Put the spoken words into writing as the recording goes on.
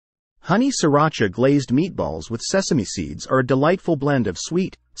Honey Sriracha Glazed Meatballs with sesame seeds are a delightful blend of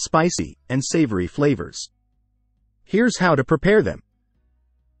sweet, spicy, and savory flavors. Here's how to prepare them.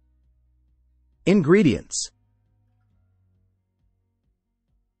 Ingredients.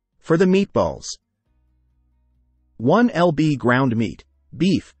 For the meatballs: 1 lb ground meat,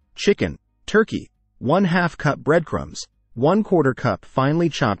 beef, chicken, turkey, 1/2 cup breadcrumbs, 1/4 cup finely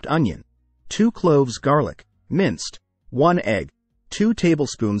chopped onion, 2 cloves garlic, minced, 1 egg, 2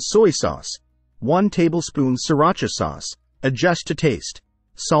 tablespoons soy sauce, 1 tablespoon sriracha sauce, adjust to taste,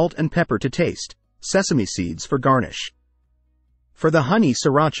 salt and pepper to taste, sesame seeds for garnish. For the honey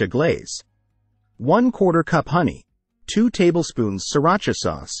sriracha glaze: 1/4 cup honey, 2 tablespoons sriracha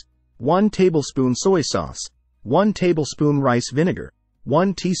sauce, 1 tablespoon soy sauce, 1 tablespoon rice vinegar,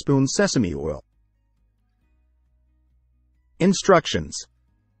 1 teaspoon sesame oil. Instructions.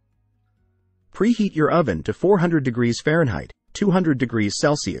 Preheat your oven to 400 degrees Fahrenheit, 200 degrees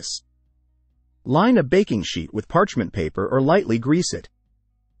Celsius. Line a baking sheet with parchment paper or lightly grease it.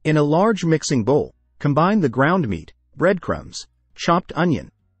 In a large mixing bowl, combine the ground meat, breadcrumbs, chopped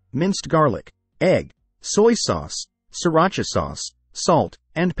onion, minced garlic, egg, soy sauce, sriracha sauce, salt,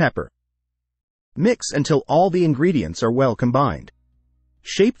 and pepper. Mix until all the ingredients are well combined.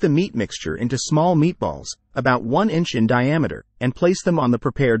 Shape the meat mixture into small meatballs, about 1 inch in diameter, and place them on the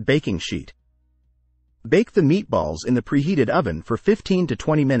prepared baking sheet. Bake the meatballs in the preheated oven for 15 to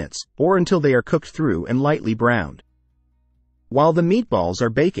 20 minutes, or until they are cooked through and lightly browned. While the meatballs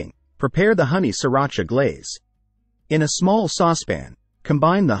are baking, prepare the honey sriracha glaze. In a small saucepan,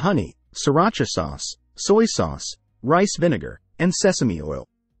 combine the honey, sriracha sauce, soy sauce, rice vinegar, and sesame oil.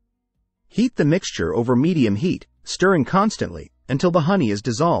 Heat the mixture over medium heat, stirring constantly until the honey is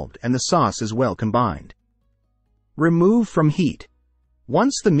dissolved and the sauce is well combined. Remove from heat.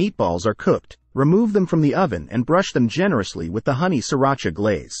 Once the meatballs are cooked, remove them from the oven and brush them generously with the honey sriracha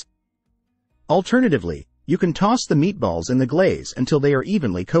glaze. Alternatively, you can toss the meatballs in the glaze until they are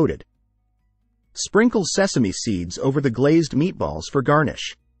evenly coated. Sprinkle sesame seeds over the glazed meatballs for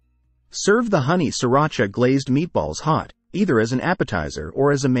garnish. Serve the honey sriracha glazed meatballs hot, either as an appetizer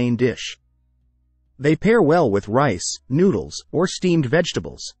or as a main dish. They pair well with rice, noodles, or steamed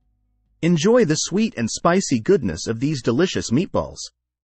vegetables. Enjoy the sweet and spicy goodness of these delicious meatballs.